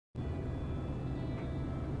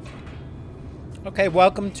Okay,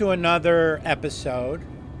 welcome to another episode.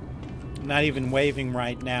 I'm not even waving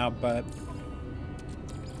right now, but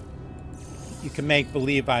you can make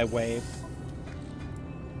believe I wave.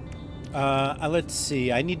 Let's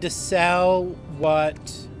see. I need to sell what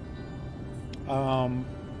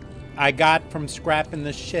I got from scrapping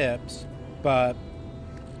the ships, but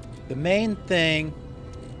the main thing...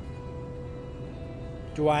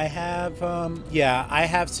 Do I have... yeah, I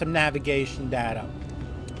have some navigation data.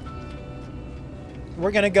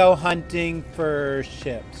 We're going to go hunting for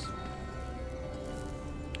ships.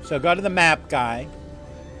 So go to the map guy.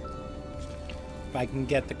 If I can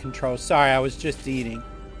get the control. Sorry, I was just eating.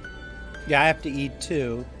 Yeah, I have to eat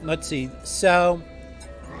too. Let's see. So,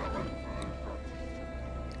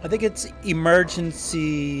 I think it's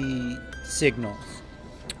emergency signals.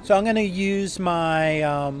 So I'm going to use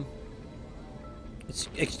my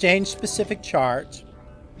exchange specific charts.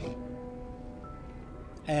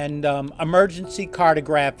 And emergency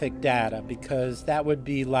cartographic data, because that would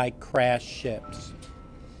be like crash ships.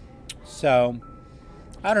 So,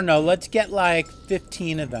 I don't know, let's get like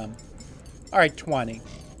 15 of them. Alright, 20.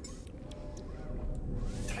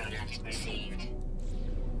 Product received.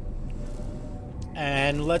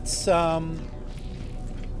 And let's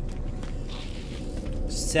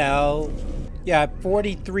sell, yeah,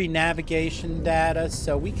 43 navigation data,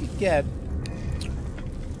 so we can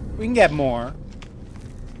get more.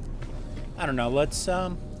 I don't know, let's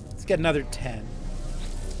get another 10.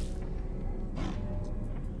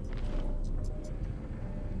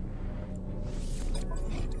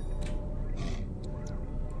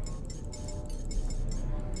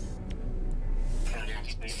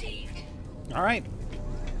 Product received. All right.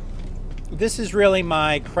 This is really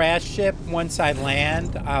my crash ship. Once I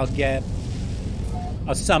land, I'll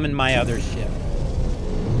summon my other ship.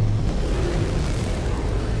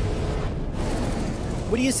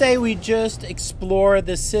 What do you say we just explore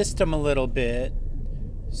the system a little bit?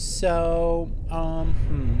 So, I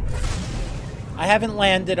haven't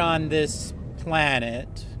landed on this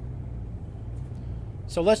planet.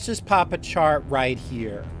 So let's just pop a chart right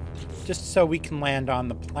here. Just so we can land on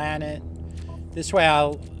the planet. This way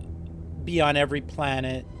I'll be on every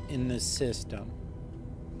planet in this system.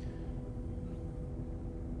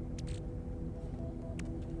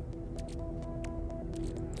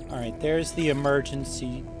 Alright, there's the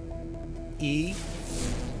emergency E.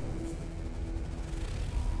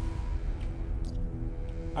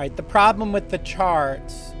 Alright, the problem with the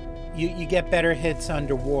charts, you get better hits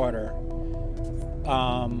underwater.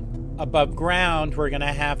 Above ground, we're going to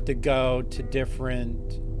have to go to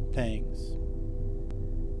different things.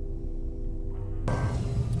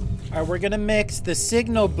 Alright, we're going to mix the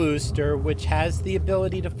signal booster, which has the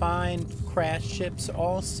ability to find crash ships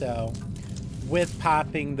also, with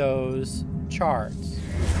popping those charts.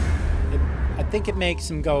 I think it makes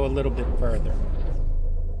them go a little bit further.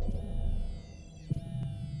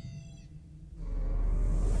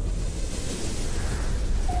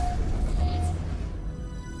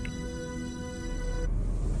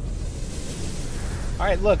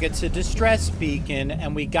 Alright, look, it's a distress beacon,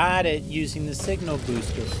 and we got it using the signal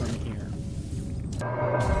booster from here.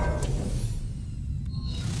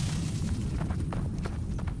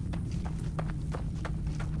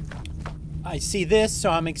 I see this, so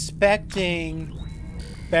I'm expecting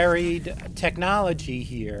buried technology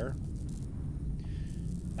here.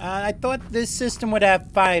 I thought this system would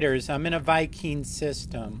have fighters. I'm in a Viking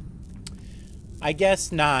system. I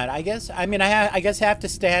guess not. I guess I have to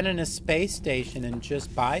stand in a space station and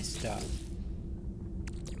just buy stuff.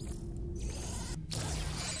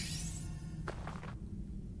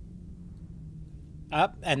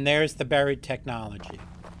 Up, and there's the buried technology.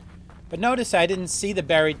 But notice I didn't see the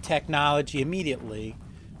buried technology immediately,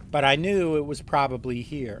 but I knew it was probably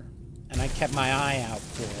here, and I kept my eye out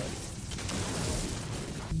for it.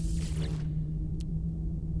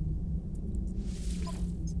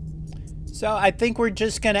 So I think we're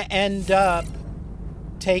just going to end up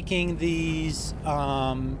taking these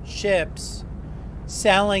ships,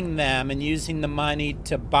 selling them, and using the money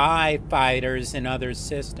to buy fighters in other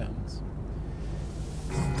systems.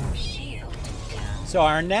 So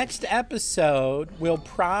our next episode will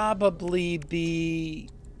probably be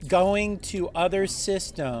going to other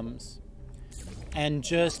systems and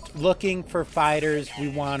just looking for fighters we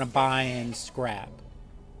want to buy and scrap.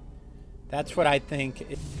 That's what I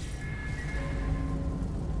think.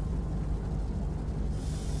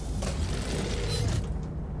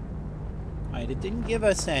 Alright, it didn't give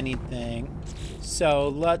us anything. So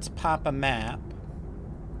let's pop a map.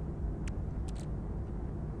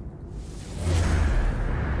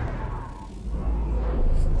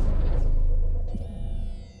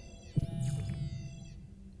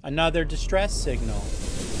 Another distress signal.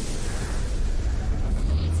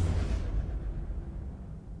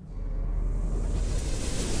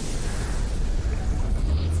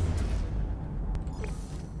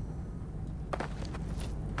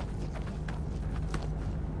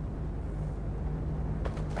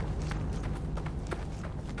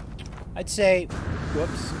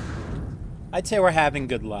 I'd say we're having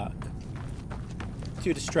good luck.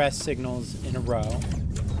 2 distress signals in a row.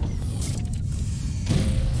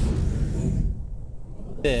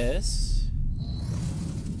 This.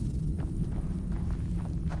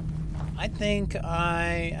 I think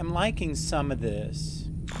I am liking some of this.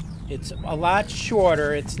 It's a lot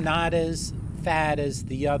shorter. It's not as fat as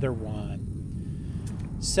the other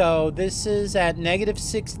one. So this is at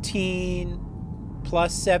 -16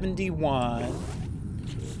 plus 71.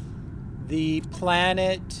 The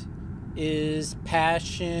planet is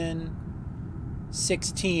Passion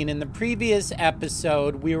 16. In the previous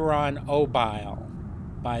episode, we were on Obile,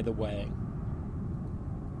 by the way.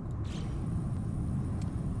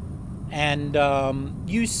 And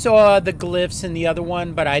you saw the glyphs in the other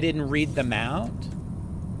one, but I didn't read them out.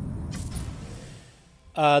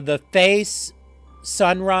 The face,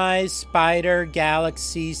 sunrise, spider,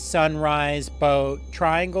 galaxy, sunrise, boat,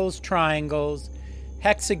 triangles, triangles,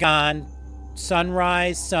 hexagon,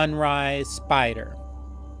 sunrise, sunrise, spider.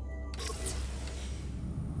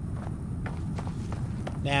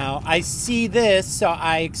 Now, I see this, so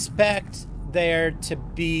I expect there to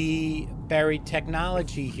be buried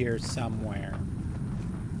technology here somewhere.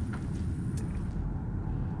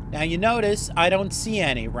 Now, you notice I don't see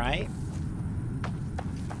any, right?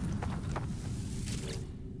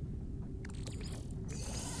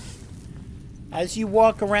 As you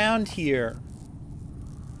walk around here,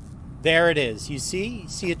 there it is. You see? You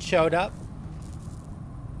see it showed up?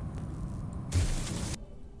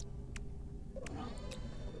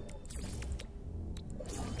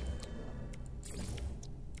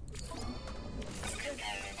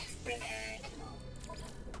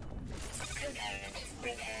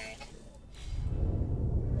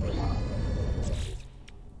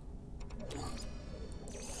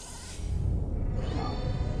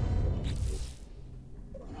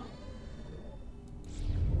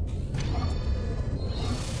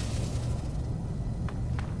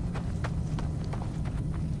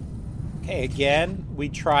 Okay, again, we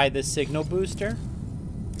try the signal booster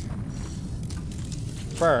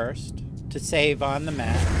first to save on the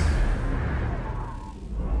map.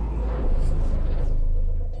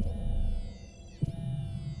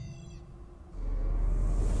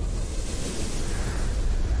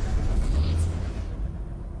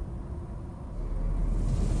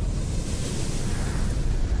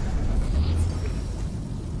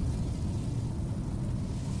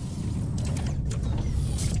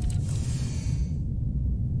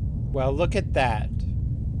 Well, look at that.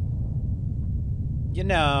 You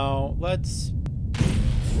know, let's...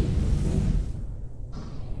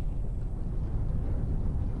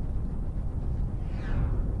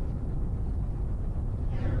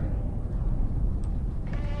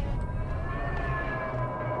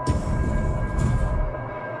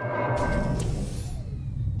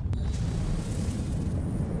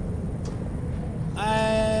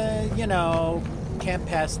 you know, can't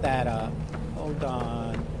pass that up. Hold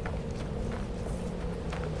on.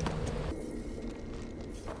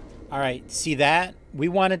 All right, see that? We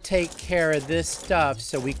want to take care of this stuff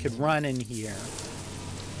so we could run in here.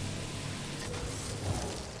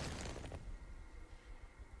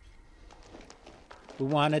 We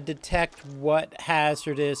want to detect what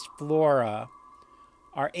hazardous flora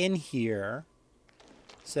are in here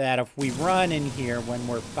so that if we run in here when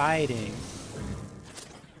we're fighting,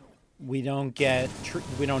 we don't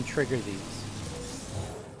trigger these.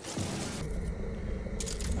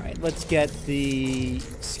 Let's get the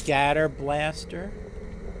scatter blaster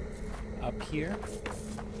up here.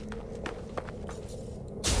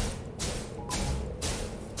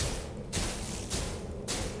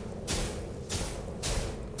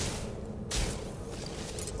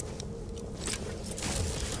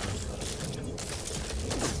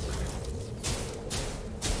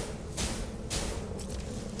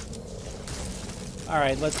 All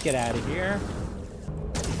right, let's get out of here.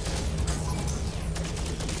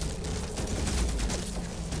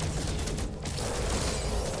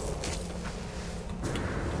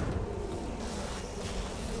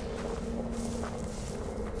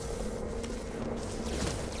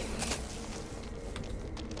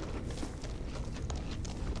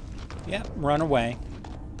 Yep, run away.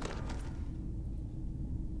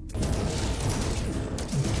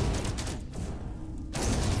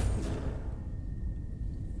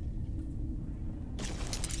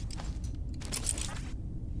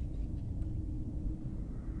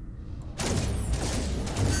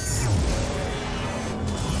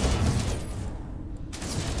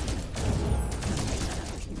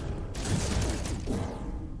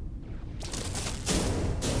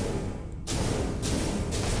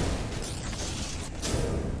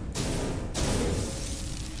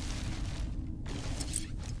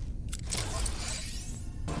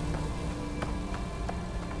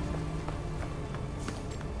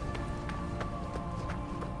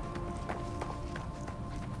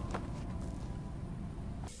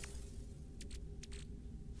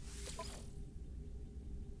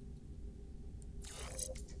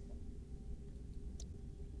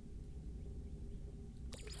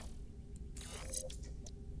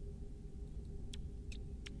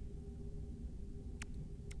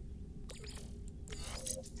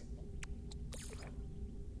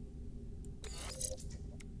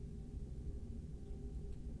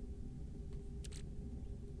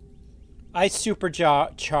 I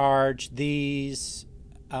supercharge these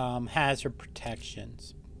hazard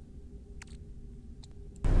protections.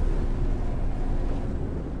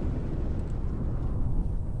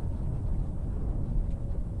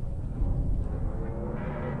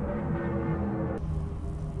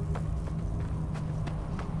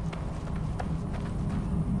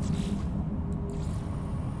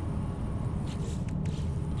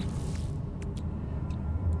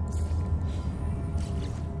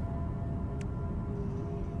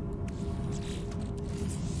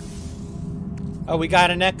 Oh, we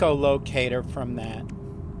got an echo locator from that.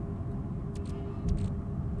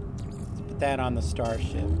 Let's put that on the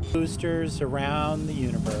starship. Boosters around the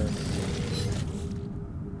universe.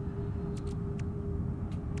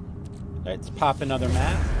 Let's pop another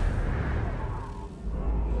map.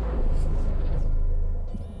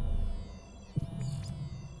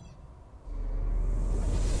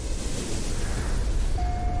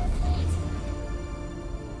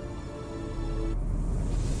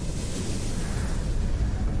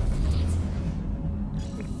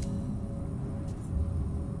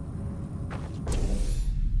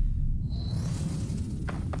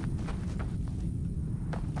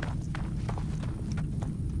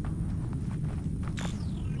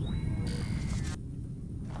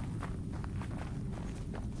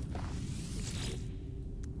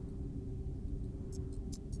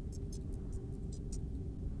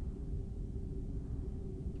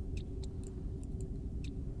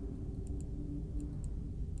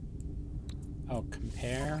 Oh,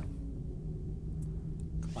 compare.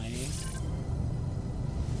 Claim.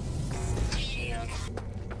 Shield.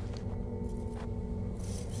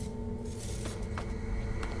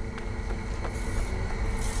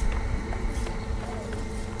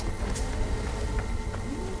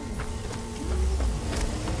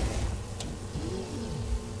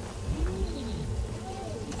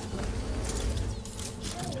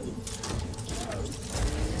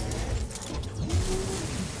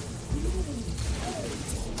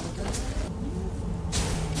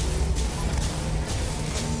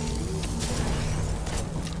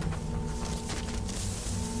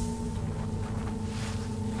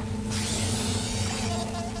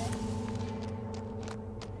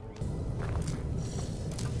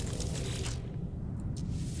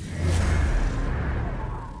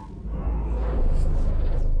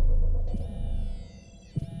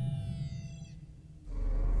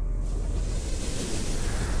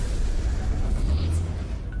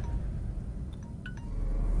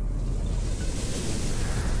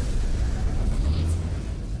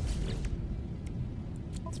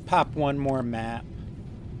 Pop one more map.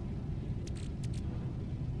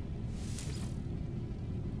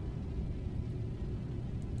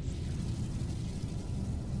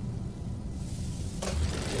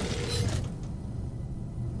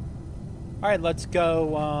 All right, let's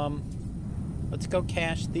go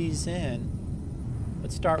cash these in.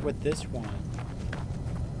 Let's start with this one.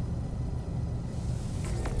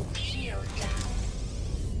 Shield down.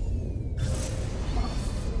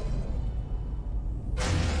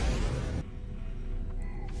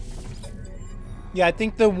 Yeah, I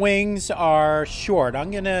think the wings are short.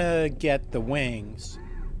 I'm gonna get the wings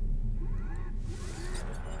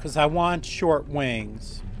because I want short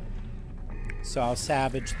wings. So I'll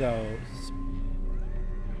salvage those.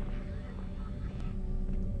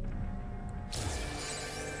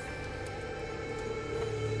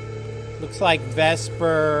 Looks like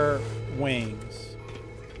Vesper wings.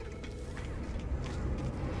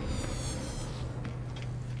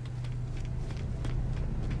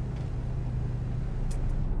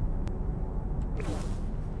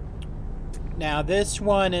 Now this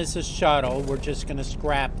one is a shuttle. We're just going to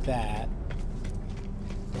scrap that.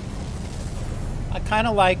 I kind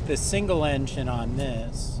of like the single engine on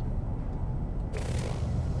this.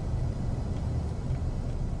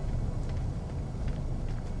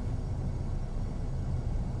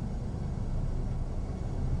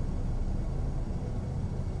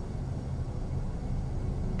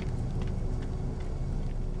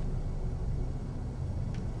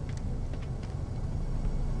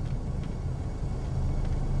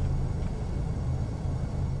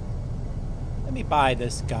 Let me buy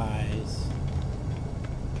this, guys.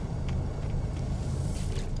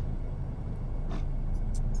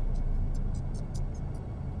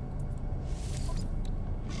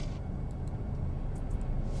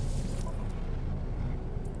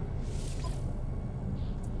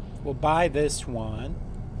 We'll buy this one.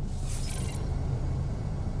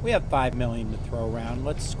 We have 5 million to throw around.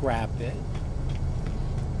 Let's scrap it.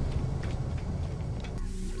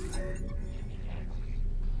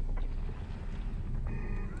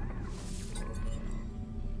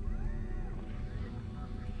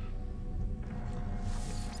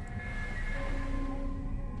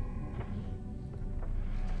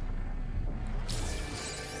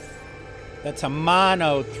 That's a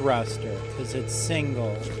mono thruster because it's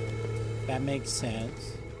single. That makes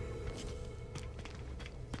sense.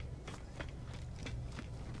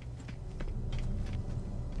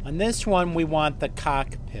 On this one, we want the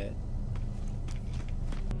cockpit.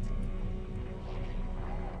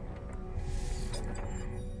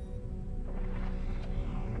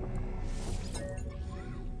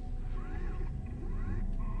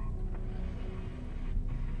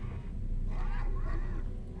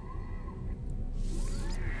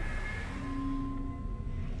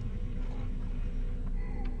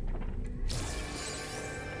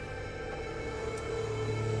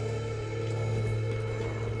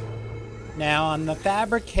 Now on the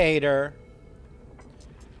fabricator,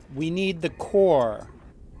 we need the core.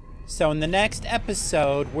 So in the next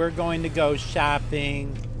episode, we're going to go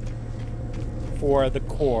shopping for the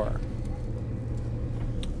core.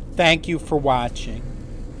 Thank you for watching.